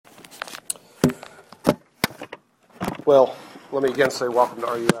Well, let me again say welcome to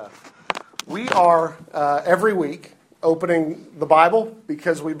RUF. We are, every week, opening the Bible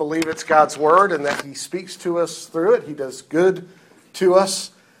because we believe it's God's Word and that He speaks to us through it. He does good to us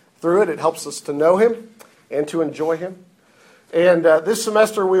through it. It helps us to know Him and to enjoy Him. And this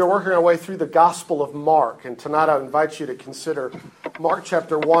semester we are working our way through the Gospel of Mark. And tonight I invite you to consider Mark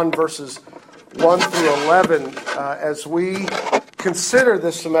chapter 1, verses 1 through 11, as we consider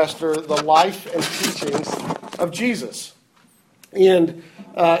this semester the life and teachings of Jesus. And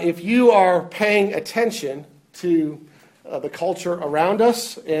if you are paying attention to the culture around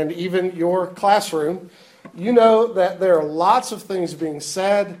us and even your classroom, you know that there are lots of things being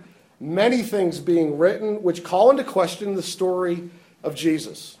said, many things being written, which call into question the story of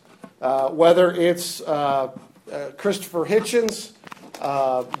Jesus. Whether it's Christopher Hitchens'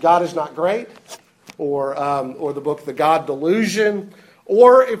 God is Not Great, or the book The God Delusion,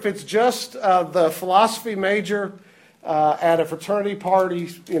 or if it's just the philosophy major at a fraternity party,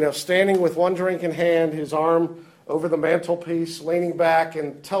 standing with one drink in hand, his arm over the mantelpiece, leaning back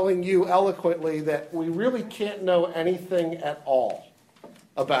and telling you eloquently that we really can't know anything at all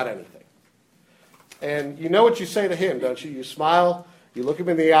about anything. And you know what you say to him, don't you? You smile, you look him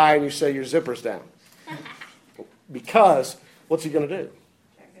in the eye, and you say, your zipper's down. Because what's he going to do?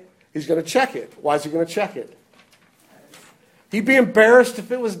 He's going to check it. Why is he going to check it? He'd be embarrassed if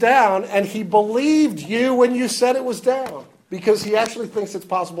it was down, and he believed you when you said it was down, because he actually thinks it's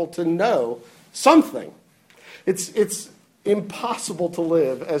possible to know something. It's impossible to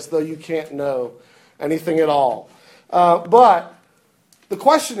live as though you can't know anything at all. But the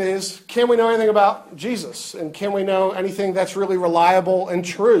question is, can we know anything about Jesus? And can we know anything that's really reliable and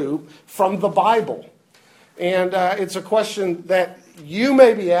true from the Bible? And it's a question that you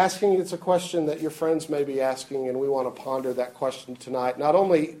may be asking. It's a question that your friends may be asking, and we want to ponder that question tonight. Not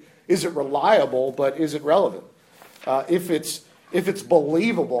only is it reliable, but is it relevant? If it's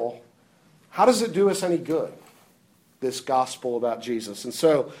believable, how does it do us any good, this gospel about Jesus? And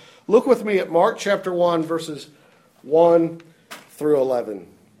so look with me at Mark chapter 1, verses 1 through 11.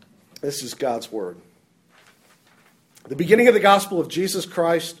 This is God's word. The beginning of the gospel of Jesus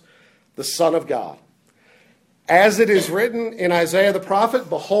Christ, the Son of God. As it is written in Isaiah the prophet,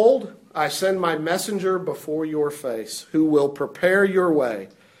 behold, I send my messenger before your face, who will prepare your way.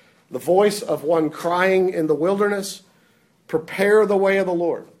 The voice of one crying in the wilderness, prepare the way of the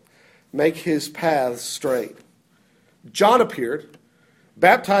Lord. Make his paths straight. John appeared,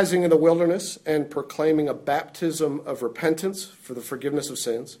 baptizing in the wilderness and proclaiming a baptism of repentance for the forgiveness of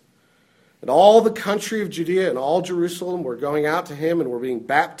sins. And all the country of Judea and all Jerusalem were going out to him and were being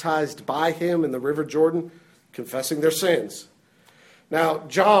baptized by him in the river Jordan, confessing their sins. Now,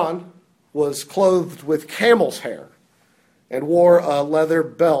 John was clothed with camel's hair and wore a leather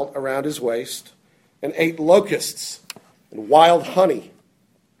belt around his waist and ate locusts and wild honey.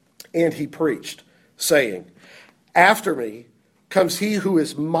 And he preached, saying, after me comes he who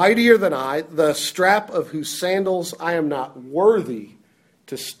is mightier than I, the strap of whose sandals I am not worthy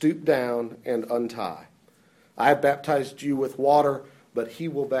to stoop down and untie. I have baptized you with water, but he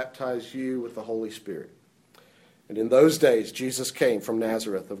will baptize you with the Holy Spirit. And in those days, Jesus came from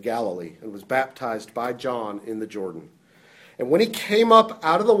Nazareth of Galilee and was baptized by John in the Jordan. And when he came up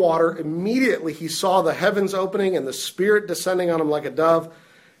out of the water, immediately he saw the heavens opening and the Spirit descending on him like a dove.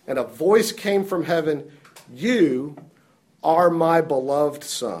 And a voice came from heaven, you are my beloved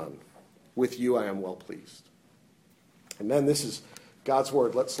Son. With you I am well pleased. Amen. This is God's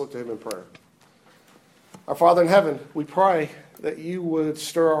word. Let's look to him in prayer. Our Father in heaven, we pray that you would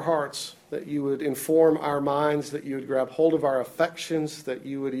stir our hearts, that you would inform our minds, that you would grab hold of our affections, that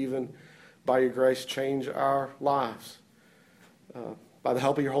you would even, by your grace, change our lives. By the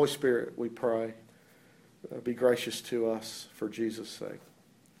help of your Holy Spirit, we pray. Be gracious to us for Jesus' sake.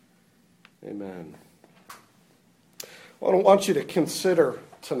 Amen. Well, I want you to consider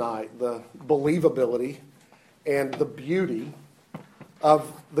tonight the believability and the beauty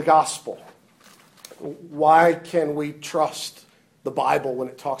of the gospel. Why can we trust the Bible when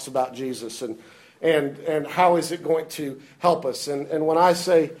it talks about Jesus, and how is it going to help us? And when I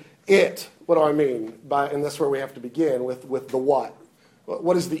say it, what do I mean? And that's where we have to begin with the what.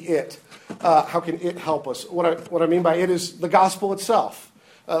 What is the it? How can it help us? What I mean by it is the gospel itself.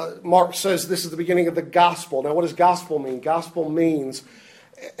 Mark says this is the beginning of the gospel. Now, what does gospel mean? Gospel means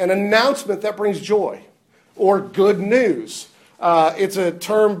an announcement that brings joy or good news. It's a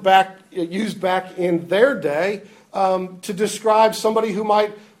term used back in their day to describe somebody who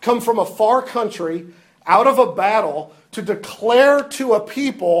might come from a far country out of a battle to declare to a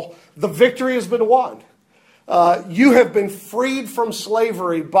people the victory has been won. You have been freed from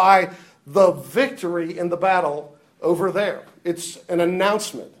slavery by the victory in the battle over there. It's an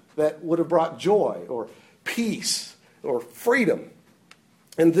announcement that would have brought joy or peace or freedom.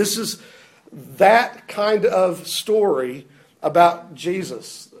 And this is that kind of story about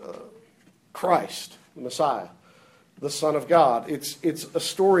Jesus, Christ, the Messiah, the Son of God. It's a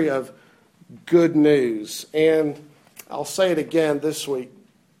story of good news. And I'll say it again this week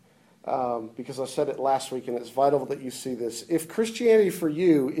because I said it last week, and it's vital that you see this. If Christianity for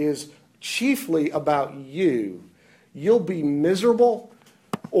you is chiefly about you, you'll be miserable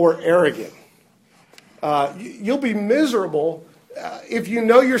or arrogant. You'll be miserable if you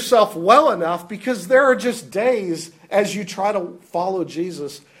know yourself well enough, because there are just days as you try to follow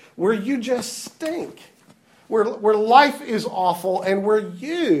Jesus where you just stink, where life is awful, and where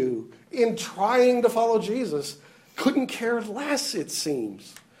you, in trying to follow Jesus, couldn't care less, it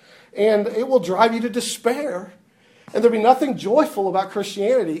seems. And it will drive you to despair. And there'll be nothing joyful about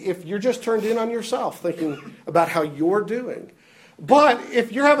Christianity if you're just turned in on yourself, thinking about how you're doing. But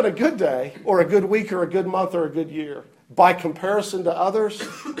if you're having a good day, or a good week, or a good month, or a good year, by comparison to others,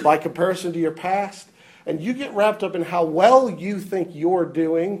 by comparison to your past, and you get wrapped up in how well you think you're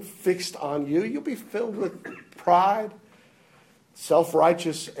doing, fixed on you, you'll be filled with pride,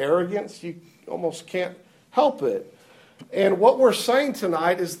 self-righteous arrogance. You almost can't help it. And what we're saying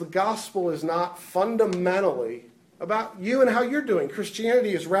tonight is the gospel is not fundamentally about you and how you're doing.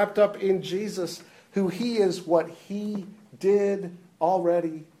 Christianity is wrapped up in Jesus, who he is, what he did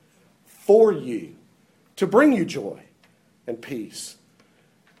already for you to bring you joy and peace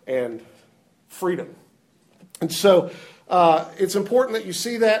and freedom. And so it's important that you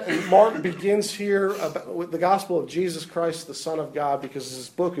see that. And Mark begins here with the gospel of Jesus Christ, the Son of God, because this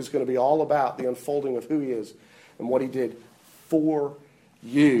book is going to be all about the unfolding of who he is and what he did for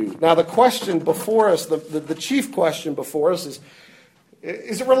you. Now, the question before us, the chief question before us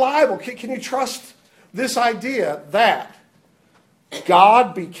is it reliable? Can you trust this idea that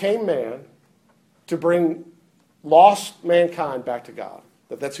God became man to bring lost mankind back to God?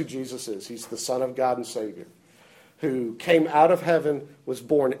 That's who Jesus is. He's the Son of God and Savior, who came out of heaven, was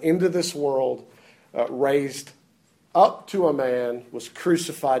born into this world, raised up to a man, was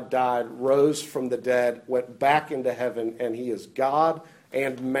crucified, died, rose from the dead, went back into heaven, and he is God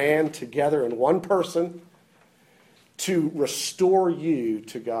and man together in one person to restore you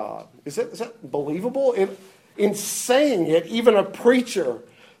to God. Is that believable? In saying it, even a preacher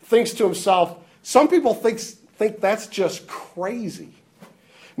thinks to himself, some people think that's just crazy.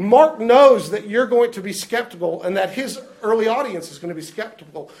 Mark knows that you're going to be skeptical and that his early audience is going to be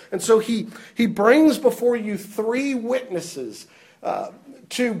skeptical. And so he brings before you three witnesses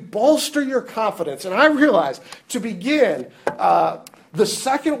to bolster your confidence. And I realize, to begin the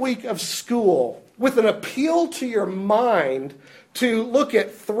second week of school with an appeal to your mind to look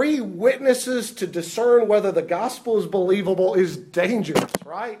at three witnesses to discern whether the gospel is believable is dangerous,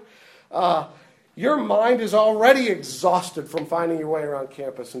 right? Your mind is already exhausted from finding your way around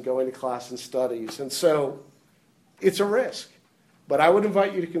campus and going to class and studies. And so it's a risk. But I would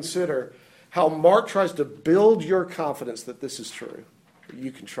invite you to consider how Mark tries to build your confidence that this is true, that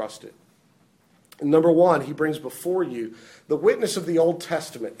you can trust it. And number one, he brings before you the witness of the Old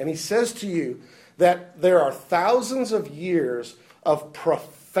Testament. And he says to you that there are thousands of years of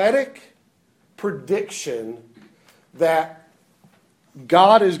prophetic prediction that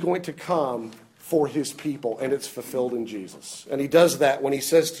God is going to come for his people, and it's fulfilled in Jesus. And he does that when he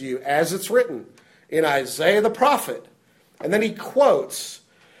says to you, as it's written in Isaiah the prophet. And then he quotes,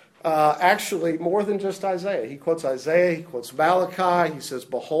 actually more than just Isaiah. He quotes Isaiah, he quotes Malachi. He says,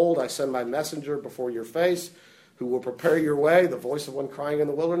 behold, I send my messenger before your face, who will prepare your way, the voice of one crying in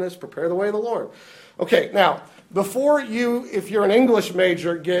the wilderness, prepare the way of the Lord. Okay, now, before you, if you're an English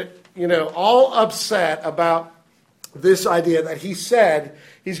major, get all upset about this idea that he said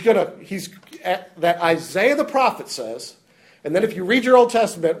that Isaiah the prophet says, and then if you read your Old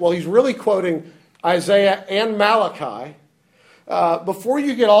Testament, well, he's really quoting Isaiah and Malachi. Before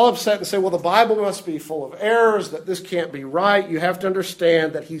you get all upset and say, well, the Bible must be full of errors, that this can't be right, you have to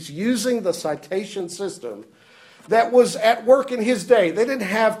understand that he's using the citation system that was at work in his day. They didn't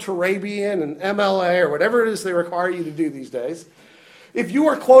have Turabian and MLA or whatever it is they require you to do these days. If you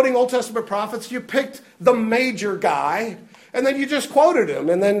were quoting Old Testament prophets, you picked the major guy, and then you just quoted him,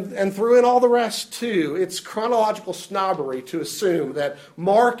 and threw in all the rest too. It's chronological snobbery to assume that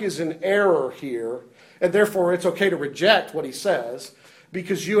Mark is in error here, and therefore it's okay to reject what he says,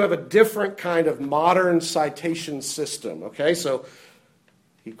 because you have a different kind of modern citation system. Okay, so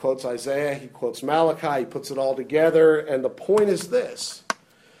he quotes Isaiah, he quotes Malachi, he puts it all together, and the point is this.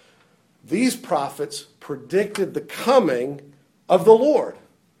 These prophets predicted the coming of the Lord.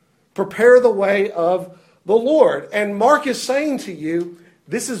 Prepare the way of the Lord. And Mark is saying to you,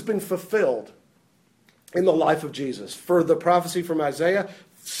 this has been fulfilled in the life of Jesus. For the prophecy from Isaiah,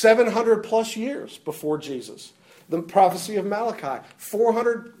 700 plus years before Jesus. The prophecy of Malachi,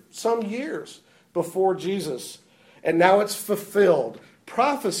 400 some years before Jesus. And now it's fulfilled.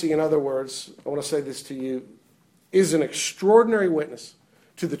 Prophecy, in other words, I want to say this to you, is an extraordinary witness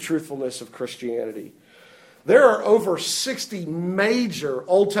to the truthfulness of Christianity. There are over 60 major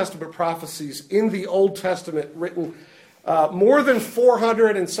Old Testament prophecies in the Old Testament written more than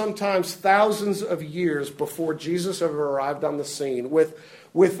 400 and sometimes thousands of years before Jesus ever arrived on the scene, with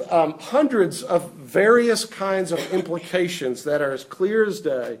hundreds of various kinds of implications that are as clear as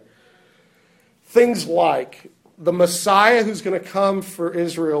day. Things like the Messiah who's going to come for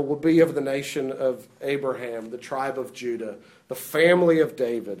Israel will be of the nation of Abraham, the tribe of Judah, the family of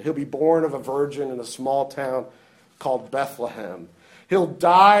David. He'll be born of a virgin in a small town called Bethlehem. He'll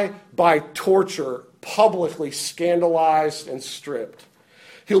die by torture, publicly scandalized and stripped.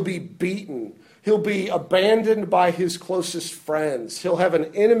 He'll be beaten. He'll be abandoned by his closest friends. He'll have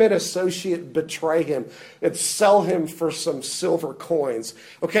an intimate associate betray him and sell him for some silver coins.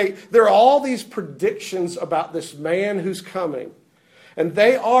 Okay, there are all these predictions about this man who's coming. And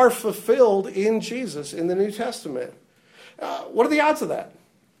they are fulfilled in Jesus in the New Testament. What are the odds of that?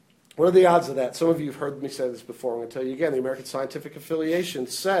 What are the odds of that? Some of you have heard me say this before. I'm going to tell you again. The American Scientific Affiliation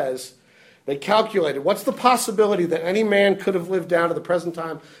says they calculated what's the possibility that any man could have lived down to the present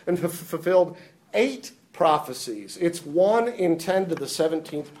time and fulfilled 8 prophecies. It's 1 in 10 to the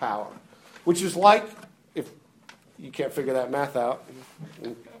 17th power, which is like, if you can't figure that math out,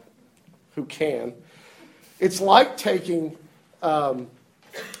 who can? It's like taking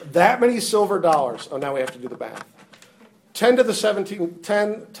that many silver dollars. Oh, now we have to do the math. 10 to the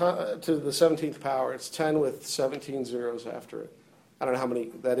 17th power. It's 10 with 17 zeros after it. I don't know how many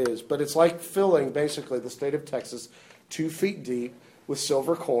that is, but it's like filling basically the state of Texas 2 feet deep with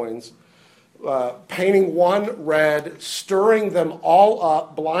silver coins, painting one red, stirring them all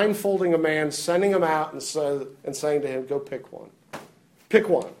up, blindfolding a man, sending him out and saying to him, go pick one. Pick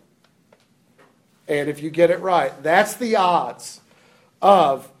one. And if you get it right, that's the odds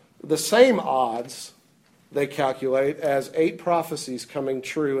of the same odds they calculate as 8 prophecies coming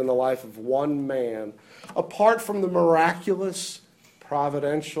true in the life of one man, apart from the miraculous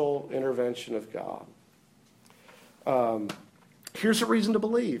providential intervention of God. Here's a reason to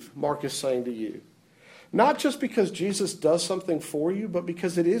believe, Mark is saying to you. Not just because Jesus does something for you, but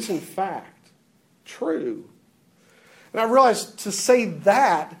because it is in fact true. And I realize to say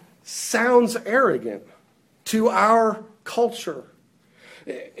that sounds arrogant to our culture.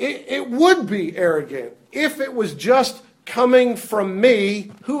 It would be arrogant if it was just coming from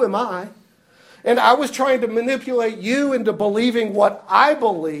me, who am I? And I was trying to manipulate you into believing what I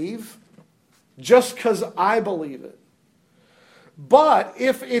believe just because I believe it. But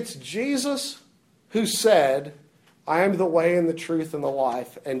if it's Jesus who said, I am the way and the truth and the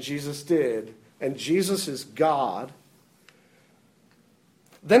life, and Jesus did, and Jesus is God,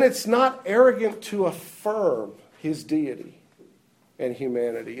 then it's not arrogant to affirm his deity and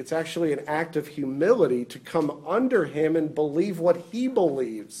humanity. It's actually an act of humility to come under him and believe what he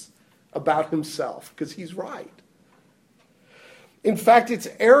believes about himself, because he's right. In fact, it's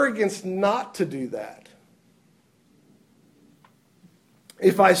arrogance not to do that.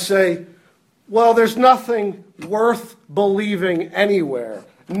 If I say, well, there's nothing worth believing anywhere,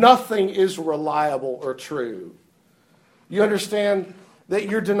 nothing is reliable or true, you understand that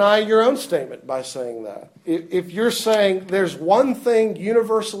you're denying your own statement by saying that. If you're saying there's one thing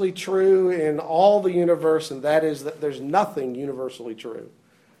universally true in all the universe, and that is that there's nothing universally true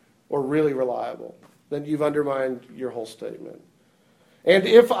or really reliable, then you've undermined your whole statement. And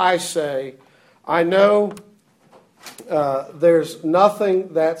if I say, I know there's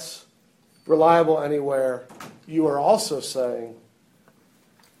nothing that's reliable anywhere, you are also saying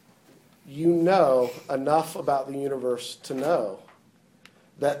you know enough about the universe to know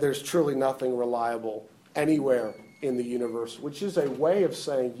that there's truly nothing reliable anywhere in the universe, which is a way of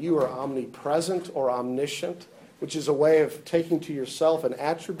saying you are omnipresent or omniscient, which is a way of taking to yourself an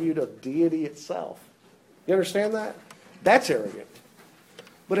attribute of deity itself. You understand that? That's arrogant.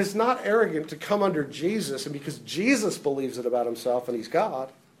 But it's not arrogant to come under Jesus, and because Jesus believes it about himself and he's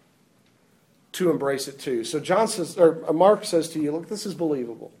God, to embrace it too. So Mark says to you, look, this is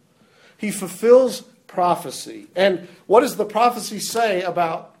believable. He fulfills prophecy. And what does the prophecy say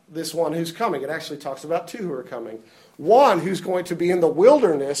about this one who's coming? It actually talks about 2 who are coming. One who's going to be in the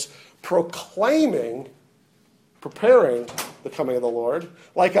wilderness preparing the coming of the Lord,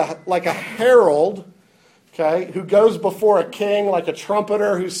 like a herald, okay, who goes before a king, like a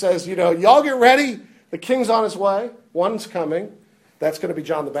trumpeter who says, y'all get ready, The king's on his way. One's coming. That's going to be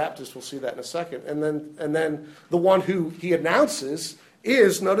John the Baptist. We'll see that in a second. And then the one who he announces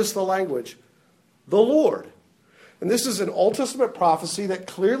is, notice the language, the Lord. And this is an Old Testament prophecy that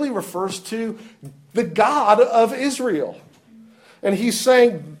clearly refers to the God of Israel. And he's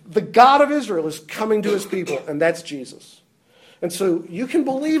saying the God of Israel is coming to his people, and that's Jesus. And so you can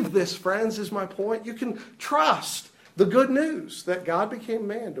believe this, friends, is my point. You can trust the good news that God became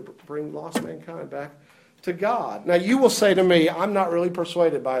man to bring lost mankind back to God. Now, you will say to me, I'm not really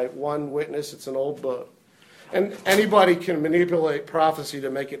persuaded by one witness. It's an old book. And anybody can manipulate prophecy to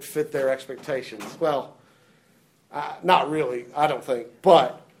make it fit their expectations. Well, not really, I don't think.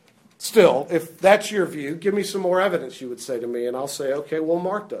 But still, if that's your view, give me some more evidence, you would say to me. And I'll say, okay, well,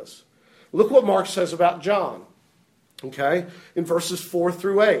 Mark does. Look what Mark says about John. Okay? In verses 4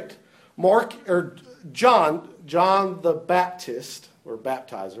 through 8. John the Baptist, or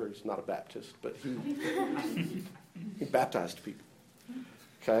baptizer, he's not a Baptist, but he baptized people.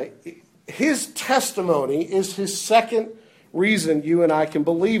 Okay? His testimony is his second reason you and I can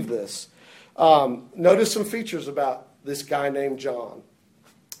believe this. Notice some features about this guy named John.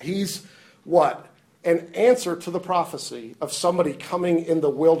 He's what? An answer to the prophecy of somebody coming in the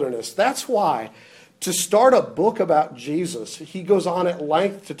wilderness. That's why, to start a book about Jesus, he goes on at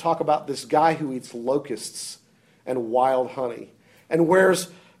length to talk about this guy who eats locusts and wild honey and wears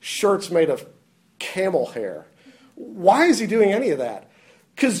shirts made of camel hair. Why is he doing any of that?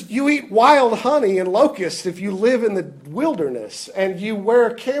 Because you eat wild honey and locusts if you live in the wilderness, and you wear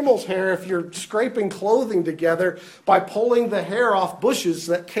camel's hair if you're scraping clothing together by pulling the hair off bushes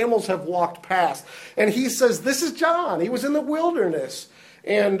that camels have walked past. And he says, this is John. He was in the wilderness.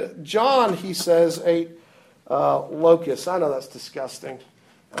 And John, he says, ate locusts. I know that's disgusting,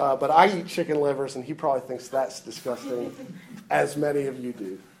 but I eat chicken livers, and he probably thinks that's disgusting, as many of you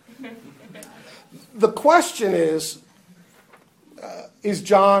do. The question is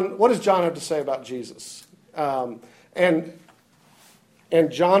John, what does John have to say about Jesus? And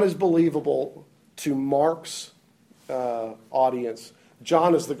John is believable to Mark's audience.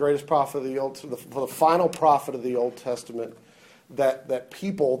 John is the greatest prophet of the final prophet of the Old Testament. That the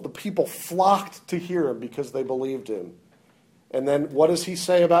people flocked to hear him because they believed him. And then what does he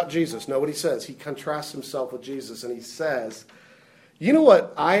say about Jesus? Know what he says? He contrasts himself with Jesus, and he says, you know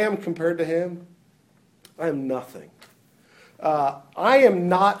what I am compared to him? I am nothing. I am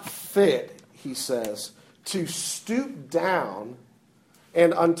not fit, he says, to stoop down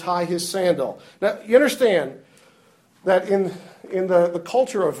and untie his sandal. Now, you understand that in the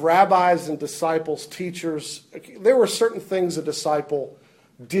culture of rabbis and disciples, teachers, there were certain things a disciple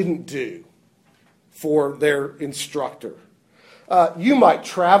didn't do for their instructor. You might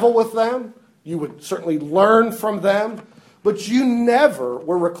travel with them. You would certainly learn from them. But you never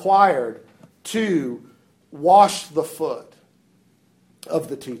were required to wash the foot of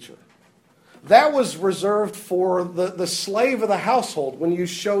the teacher. That was reserved for the slave of the household when you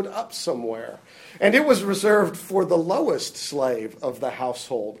showed up somewhere. And it was reserved for the lowest slave of the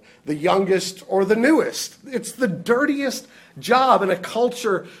household, the youngest or the newest. It's the dirtiest job in a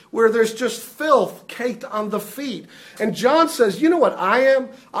culture where there's just filth caked on the feet. And John says, you know what I am?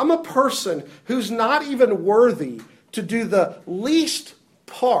 I'm a person who's not even worthy to do the least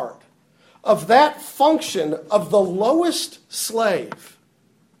part of that function of the lowest slave.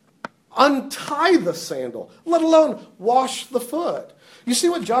 Untie the sandal, let alone wash the foot. You see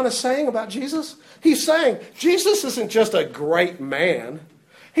what John is saying about Jesus? He's saying Jesus isn't just a great man.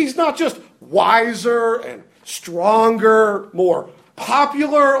 He's not just wiser and stronger, more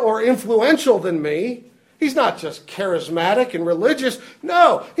popular or influential than me. He's not just charismatic and religious.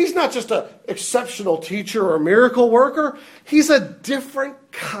 No, he's not just an exceptional teacher or miracle worker. He's a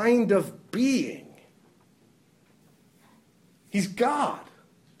different kind of being. He's God.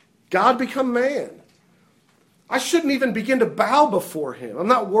 God become man. I shouldn't even begin to bow before him. I'm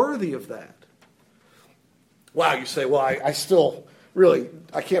not worthy of that. Wow, you say, well, I still really,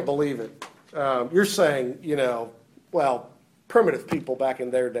 I can't believe it. You're saying, primitive people back in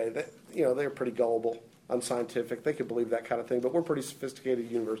their day, they're pretty gullible, unscientific. They could believe that kind of thing, but we're pretty sophisticated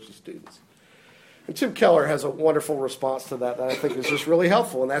university students. And Tim Keller has a wonderful response to that I think is just really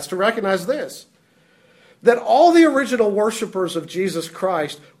helpful, and that's to recognize this, that all the original worshipers of Jesus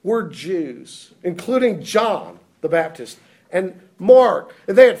Christ were Jews, including John the Baptist and Mark.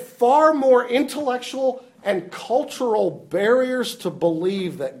 And they had far more intellectual and cultural barriers to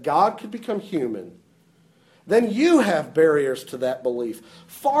believe that God could become human than you have barriers to that belief.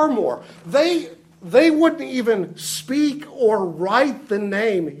 Far more. They wouldn't even speak or write the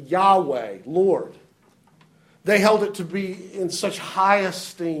name Yahweh, Lord. They held it to be in such high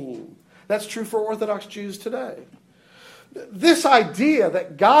esteem. That's true for Orthodox Jews today. This idea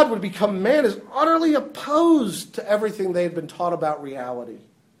that God would become man is utterly opposed to everything they had been taught about reality.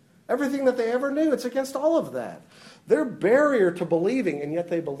 Everything that they ever knew, it's against all of that. Their barrier to believing, and yet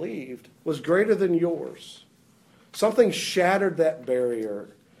they believed, was greater than yours. Something shattered that barrier,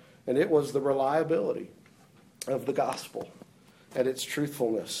 and it was the reliability of the gospel and its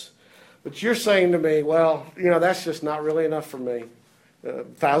truthfulness. But you're saying to me, well, that's just not really enough for me.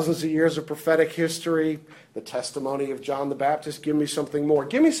 Thousands of years of prophetic history, the testimony of John the Baptist, give me something more.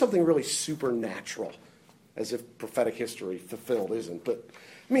 Give me something really supernatural, as if prophetic history fulfilled isn't. But,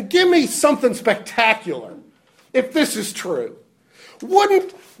 give me something spectacular, if this is true.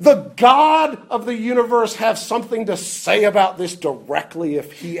 Wouldn't the God of the universe have something to say about this directly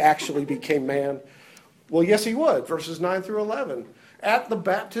if he actually became man? Well, yes, he would. Verses 9 through 11. At the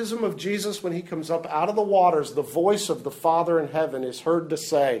baptism of Jesus, when he comes up out of the waters, the voice of the Father in heaven is heard to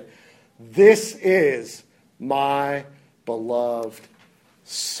say, "This is my beloved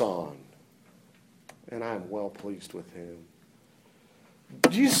Son, and I am well pleased with him."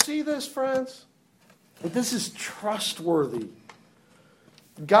 Do you see this, friends? This is trustworthy.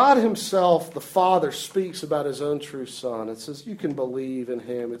 God himself, the Father, speaks about his own true Son. It says you can believe in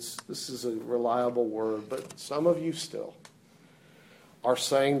him. This is a reliable word, but some of you still are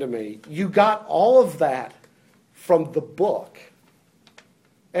saying to me, you got all of that from the book,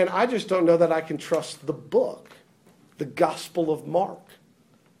 and I just don't know that I can trust the book, the Gospel of Mark.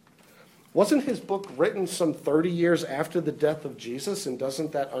 Wasn't his book written some 30 years after the death of Jesus, and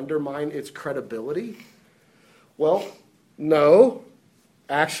doesn't that undermine its credibility? Well, no.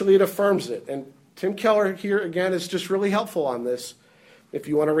 Actually, it affirms it. And Tim Keller here, again, is just really helpful on this. If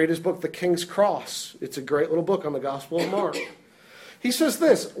you want to read his book, The King's Cross, it's a great little book on the Gospel of Mark. He says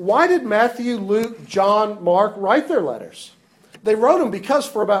this: why did Matthew, Luke, John, Mark write their letters? They wrote them because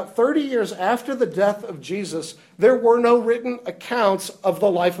for about 30 years after the death of Jesus, there were no written accounts of the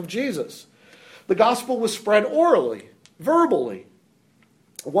life of Jesus. The gospel was spread orally, verbally.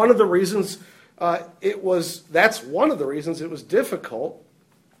 One of the reasons that's one of the reasons it was difficult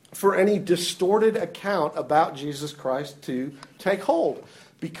for any distorted account about Jesus Christ to take hold,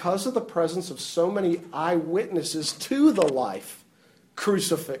 because of the presence of so many eyewitnesses to the life,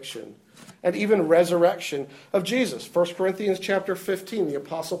 crucifixion, and even resurrection of Jesus. 1 Corinthians chapter 15, the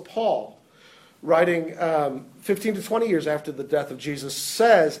Apostle Paul, writing 15 to 20 years after the death of Jesus,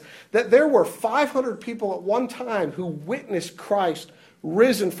 says that there were 500 people at one time who witnessed Christ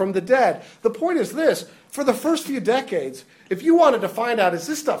risen from the dead. The point is this: for the first few decades, if you wanted to find out, is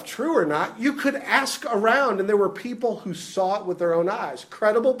this stuff true or not, you could ask around, and there were people who saw it with their own eyes.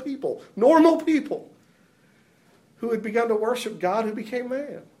 Credible people, normal people, who had begun to worship God who became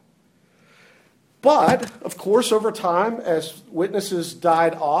man. But, of course, over time, as witnesses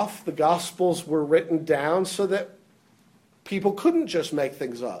died off, the Gospels were written down so that people couldn't just make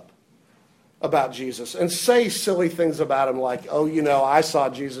things up about Jesus and say silly things about him like, oh, I saw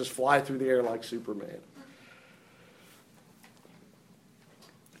Jesus fly through the air like Superman.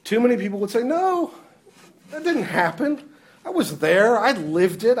 Too many people would say, no, that didn't happen. I was there. I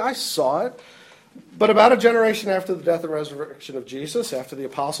lived it. I saw it. But about a generation after the death and resurrection of Jesus, after the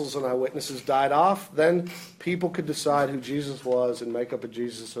apostles and eyewitnesses died off, then people could decide who Jesus was and make up a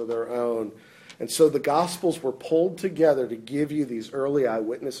Jesus of their own. And so the Gospels were pulled together to give you these early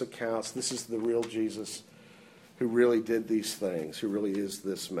eyewitness accounts. This is the real Jesus who really did these things, who really is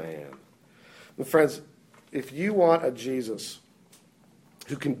this man. And friends, if you want a Jesus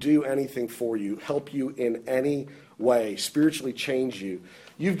who can do anything for you, help you in any way, spiritually change you,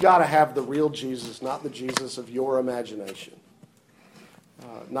 you've got to have the real Jesus, not the Jesus of your imagination.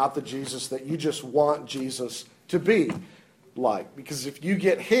 Not the Jesus that you just want Jesus to be like. Because if you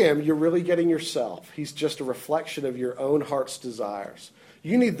get him, you're really getting yourself. He's just a reflection of your own heart's desires.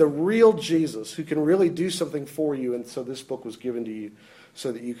 You need the real Jesus who can really do something for you. And so this book was given to you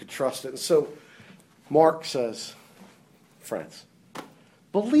so that you could trust it. And so Mark says, friends,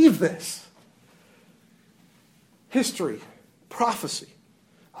 believe this. History, prophecy,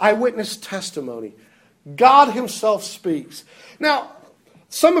 eyewitness testimony. God himself speaks. Now,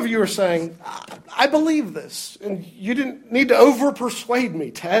 some of you are saying, I believe this, and you didn't need to over-persuade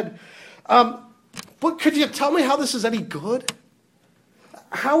me, Ted. But could you tell me how this is any good?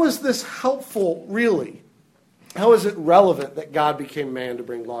 How is this helpful, really? How is it relevant that God became man to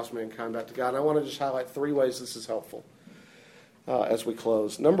bring lost mankind back to God? And I want to just highlight 3 ways this is helpful as we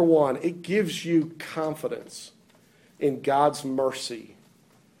close. Number 1, it gives you confidence in God's mercy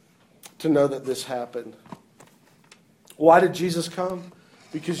to know that this happened. Why did Jesus come?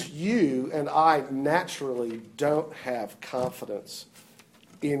 Because you and I naturally don't have confidence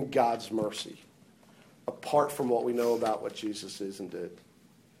in God's mercy, apart from what we know about what Jesus is and did.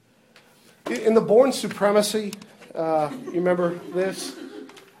 In the born supremacy, you remember this?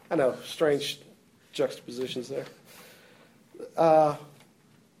 I know, strange juxtapositions there.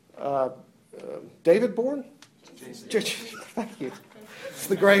 David Bourne? Thank you. It's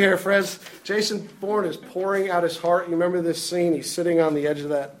the gray hair friends. Jason Bourne is pouring out his heart. You remember this scene? He's sitting on the edge of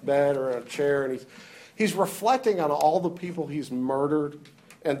that bed or a chair, and he's reflecting on all the people he's murdered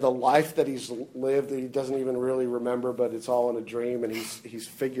and the life that he's lived that he doesn't even really remember, but it's all in a dream, and he's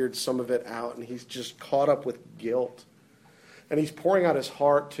figured some of it out, and he's just caught up with guilt. And he's pouring out his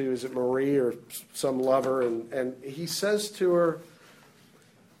heart to, is it Marie or some lover, and he says to her,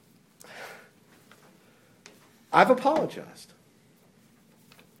 I've apologized,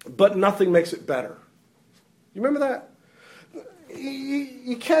 but nothing makes it better. You remember that?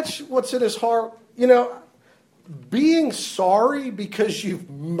 You catch what's in his heart? You know, being sorry because you've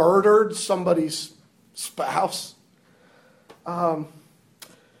murdered somebody's spouse.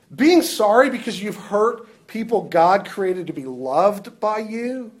 Being sorry because you've hurt people God created to be loved by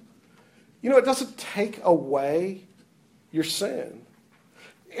you. You know, it doesn't take away your sin.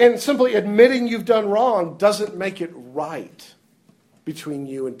 And simply admitting you've done wrong doesn't make it right between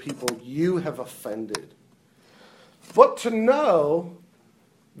you and people you have offended. But to know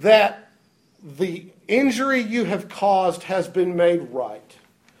that the injury you have caused has been made right,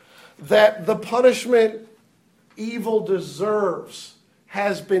 that the punishment evil deserves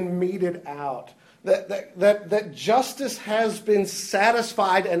has been meted out, that justice has been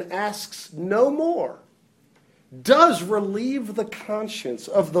satisfied and asks no more, does relieve the conscience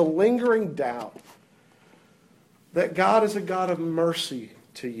of the lingering doubt that God is a God of mercy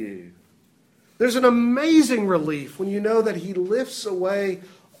to you. There's an amazing relief when you know that He lifts away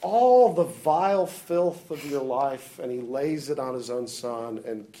all the vile filth of your life and He lays it on His own Son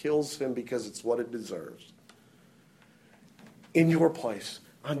and kills Him because it's what it deserves. In your place,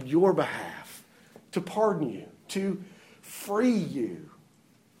 on your behalf, to pardon you, to free you,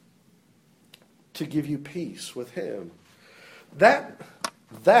 to give you peace with Him. That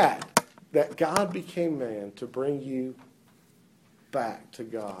God became man to bring you back to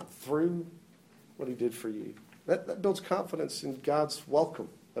God through what He did for you. That builds confidence in God's welcome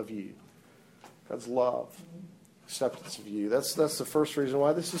of you, God's love, acceptance of you. That's the first reason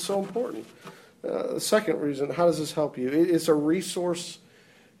why this is so important. The second reason, how does this help you? It's a resource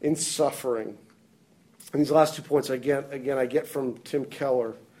in suffering. And these last 2 points, again, I get from Tim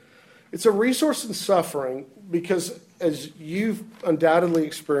Keller. It's a resource in suffering because, as you've undoubtedly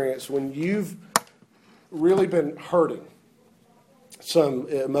experienced, when you've really been hurting, some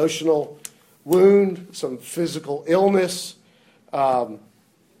emotional wound, some physical illness,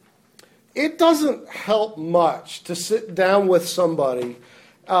 it doesn't help much to sit down with somebody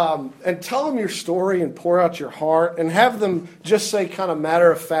and tell them your story and pour out your heart and have them just say kind of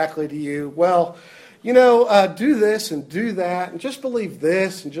matter-of-factly to you, well, you know, do this and do that and just believe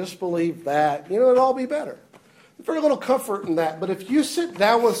this and just believe that. You know, it'll all be better. Very little comfort in that. But if you sit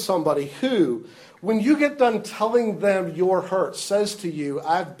down with somebody who, when you get done telling them your hurt, says to you,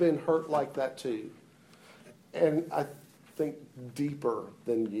 I've been hurt like that too. And I think deeper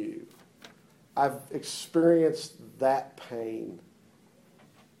than you. I've experienced that pain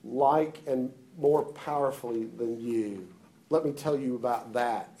like and more powerfully than you. Let me tell you about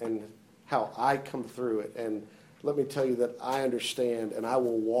that and how I come through it. And let me tell you that I understand and I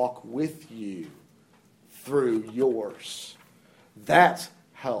will walk with you through yours. That's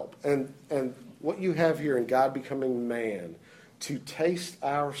help. And what you have here in God becoming man to taste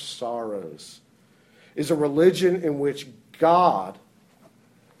our sorrows is a religion in which God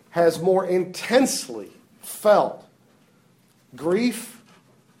has more intensely felt grief,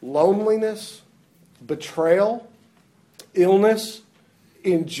 loneliness, betrayal, illness,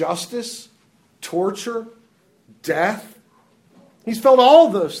 injustice, torture, death. He's felt all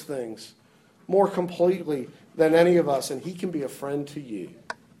those things more completely than any of us, and He can be a friend to you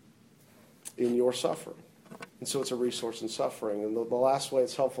in your suffering. And so it's a resource in suffering. And the last way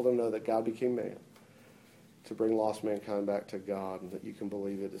it's helpful to know that God became man to bring lost mankind back to God, and that you can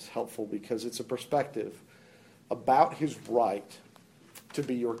believe it is helpful because it's a perspective about His right to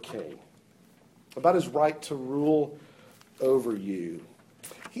be your king, about His right to rule over you.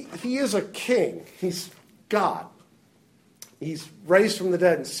 He is a king. He's God. He's raised from the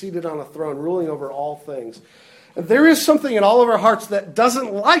dead and seated on a throne, ruling over all things. And there is something in all of our hearts that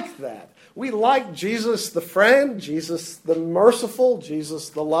doesn't like that. We like Jesus the friend, Jesus the merciful, Jesus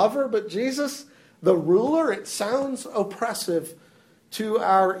the lover, but Jesus the ruler, it sounds oppressive to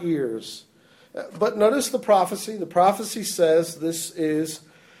our ears. But notice the prophecy. The prophecy says this is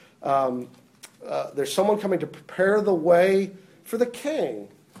there's someone coming to prepare the way for the king.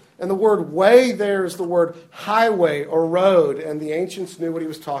 And the word way there is the word highway or road. And the ancients knew what he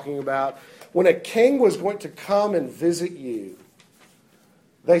was talking about. When a king was going to come and visit you,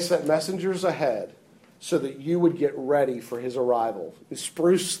 they sent messengers ahead so that you would get ready for his arrival.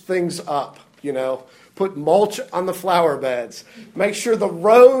 Spruce things up, put mulch on the flower beds. Make sure the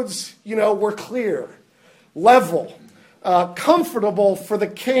roads, were clear, level, comfortable for the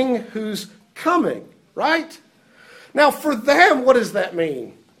king who's coming, right? Now, for them, what does that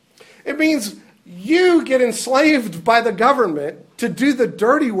mean? It means you get enslaved by the government to do the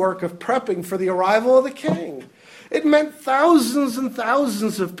dirty work of prepping for the arrival of the king. It meant thousands and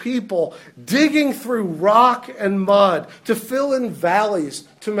thousands of people digging through rock and mud to fill in valleys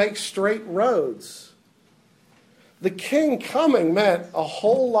to make straight roads. The king coming meant a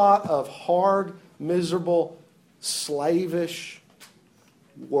whole lot of hard, miserable, slavish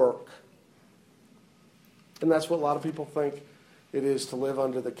work. And that's what a lot of people think it is to live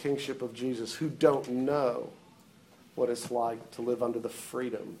under the kingship of Jesus, who don't know what it's like to live under the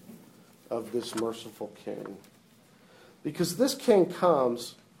freedom of this merciful king. Because this king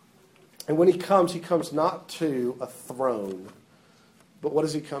comes, and when he comes not to a throne, but what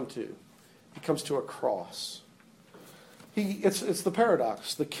does he come to? He comes to a cross. It's the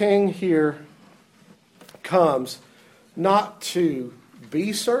paradox. The king here comes not to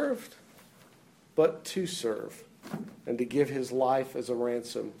be served, but to serve, and to give his life as a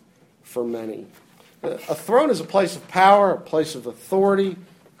ransom for many. A throne is a place of power, a place of authority.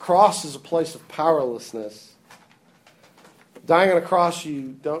 A cross is a place of powerlessness. Dying on a cross,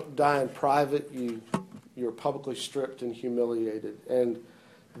 you don't die in private. You're publicly stripped and humiliated. And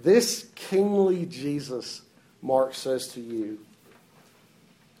this kingly Jesus, Mark says to you,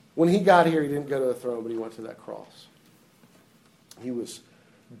 when he got here, he didn't go to a throne, but he went to that cross. He was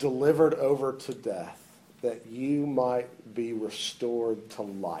delivered over to death that you might be restored to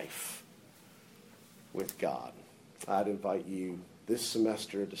life with God. I'd invite you this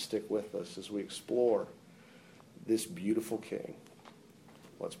semester to stick with us as we explore this beautiful king.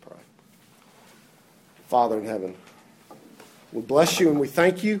 Let's pray. Father in heaven, we bless you and we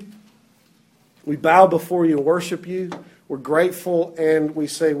thank you. We bow before you and worship you. We're grateful and we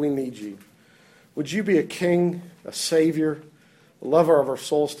say we need you. Would you be a king, a savior, a lover of our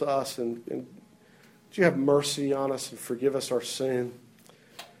souls to us, and would you have mercy on us and forgive us our sin?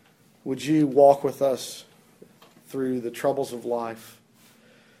 Would you walk with us through the troubles of life?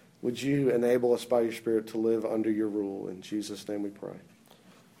 Would you enable us by your Spirit to live under your rule? In Jesus' name we pray.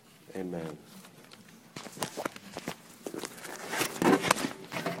 Amen.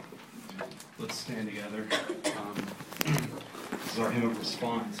 Let's stand together. This is our hymn of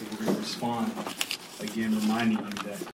response, and we're going to respond again, reminding you that